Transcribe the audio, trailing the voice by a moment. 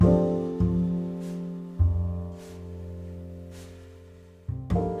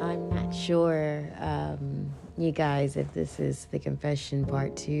sure, you guys, if this is the confession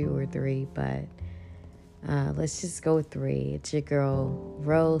part 2 or 3, but let's just go with 3. It's your girl,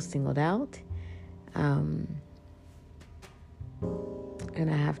 Rose, singled out. Um, and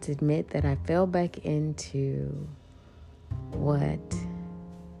I have to admit that I fell back into what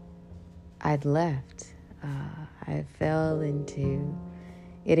I'd left. I fell into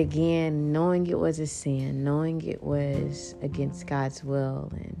it again, knowing it was a sin, knowing it was against God's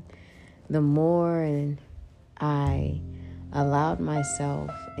will. And the more and I allowed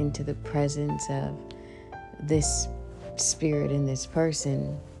myself into the presence of this spirit in this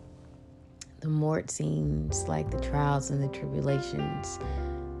person, the more it seems like the trials and the tribulations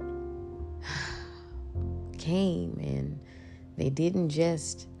came, and they didn't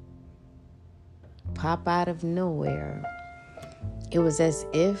just pop out of nowhere. It was as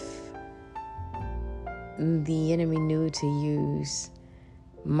if the enemy knew to use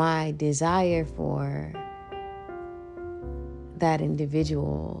my desire for that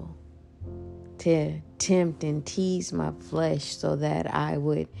individual to tempt and tease my flesh so that I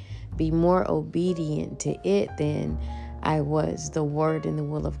would be more obedient to it than I was the word and the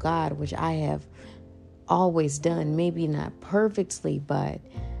will of God, which I have always done, maybe not perfectly, but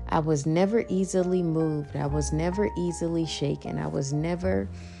I was never easily moved. I was never easily shaken. I was never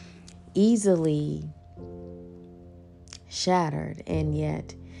easily shattered. And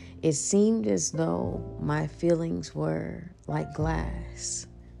yet it seemed as though my feelings were like glass.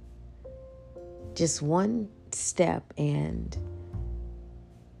 Just one step and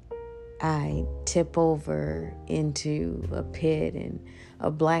I tip over into a pit and a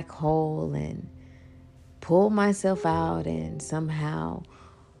black hole and pull myself out and somehow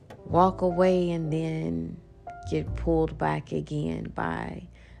walk away and then get pulled back again by,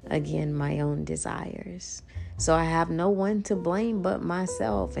 again, my own desires. So I have no one to blame but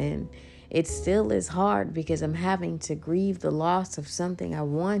myself. And it still is hard because I'm having to grieve the loss of something I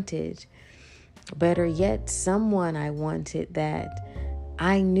wanted. Better yet, someone I wanted that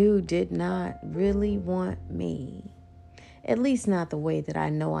I knew did not really want me. At least not the way that I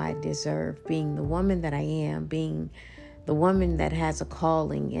know I deserve, being the woman that I am, being the woman that has a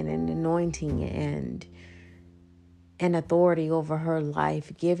calling and an anointing and an authority over her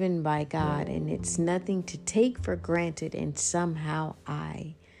life given by God. And it's nothing to take for granted, and somehow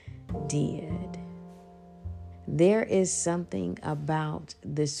I did. There is something about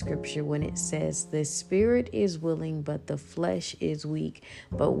the scripture when it says the spirit is willing, but the flesh is weak.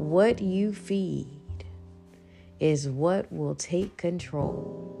 But what you feed is what will take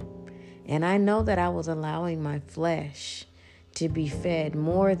control. And I know that I was allowing my flesh to be fed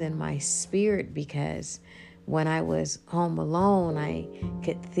more than my spirit, because when I was home alone, I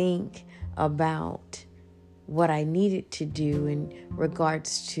could think about what I needed to do in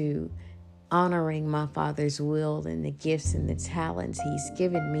regards to honoring my Father's will and the gifts and the talents He's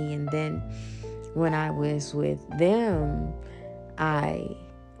given me. And then when I was with them, I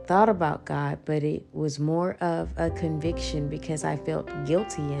thought about God, but it was more of a conviction because I felt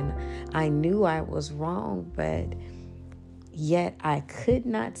guilty and I knew I was wrong, but yet I could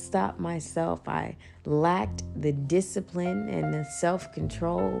not stop myself. I lacked the discipline and the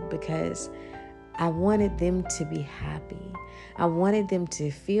self-control because I wanted them to be happy. I wanted them to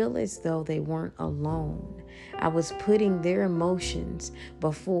feel as though they weren't alone. I was putting their emotions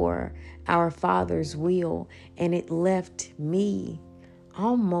before our Father's will, and it left me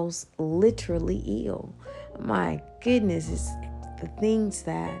almost literally ill. My goodness, it's the things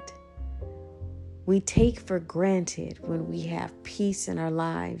that we take for granted when we have peace in our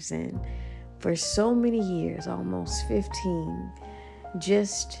lives. And for so many years, almost 15,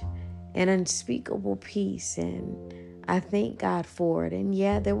 just an unspeakable peace, and I thank God for it. And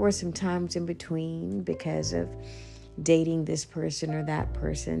yeah, there were some times in between because of dating this person or that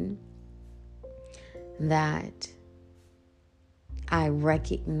person that I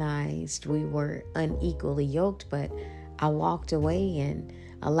recognized we were unequally yoked, but I walked away and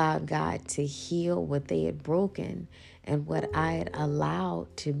allowed God to heal what they had broken and what I had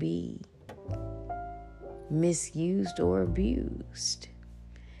allowed to be misused or abused.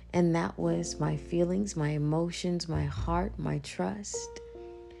 And that was my feelings, my emotions, my heart, my trust,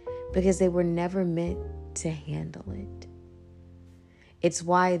 because they were never meant to handle it. It's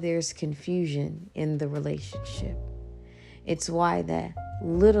why there's confusion in the relationship. It's why the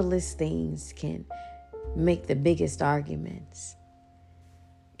littlest things can make the biggest arguments.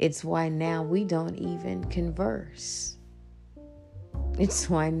 It's why now we don't even converse. It's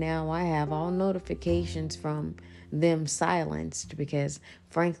why now I have all notifications from them silenced because,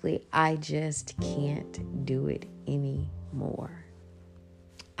 frankly, I just can't do it anymore.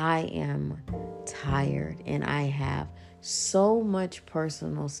 I am tired and I have so much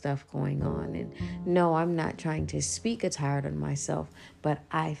personal stuff going on. And no, I'm not trying to speak a tired on myself, but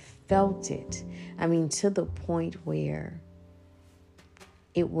I felt it. I mean, to the point where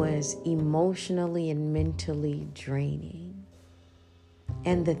it was emotionally and mentally draining.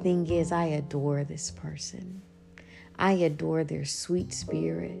 And the thing is, I adore this person. I adore their sweet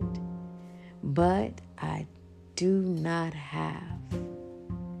spirit, but I do not have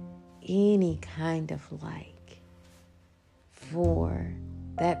any kind of like for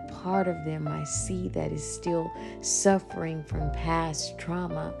that part of them I see that is still suffering from past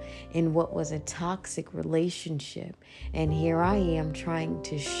trauma in what was a toxic relationship. And here I am trying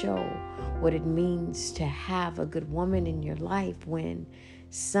to show what it means to have a good woman in your life when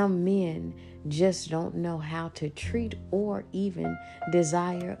some men just don't know how to treat or even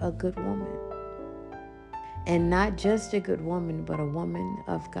desire a good woman. And not just a good woman, but a woman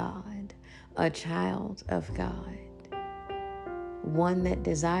of God, a child of God, one that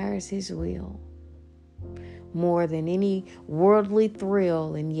desires his will more than any worldly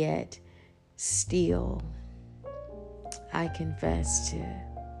thrill. And yet still, I confess to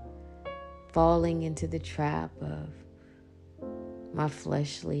falling into the trap of my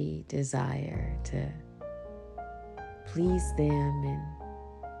fleshly desire to please them and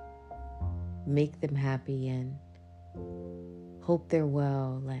make them happy and hope they're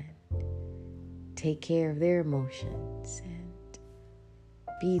well and take care of their emotions and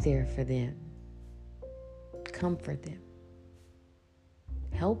be there for them, comfort them,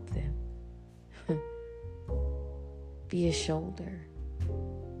 help them, be a shoulder,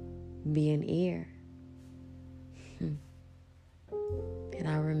 be an ear. And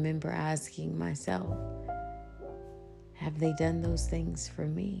I remember asking myself, have they done those things for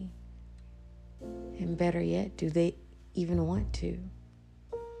me? And better yet, do they even want to?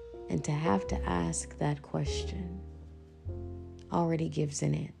 And to have to ask that question already gives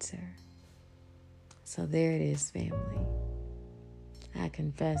an answer. So there it is, family. I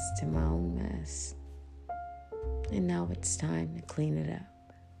confess to my own mess. And now it's time to clean it up.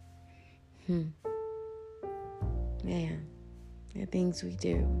 Man, the things we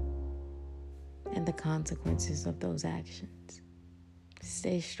do and the consequences of those actions.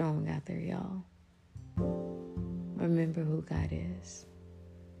 Stay strong out there, y'all. Remember who God is.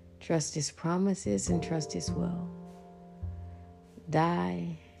 Trust his promises and trust his will.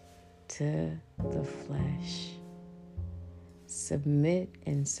 Die to the flesh. Submit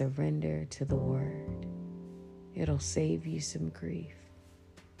and surrender to the word. It'll save you some grief.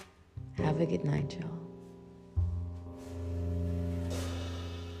 Have a good night, y'all.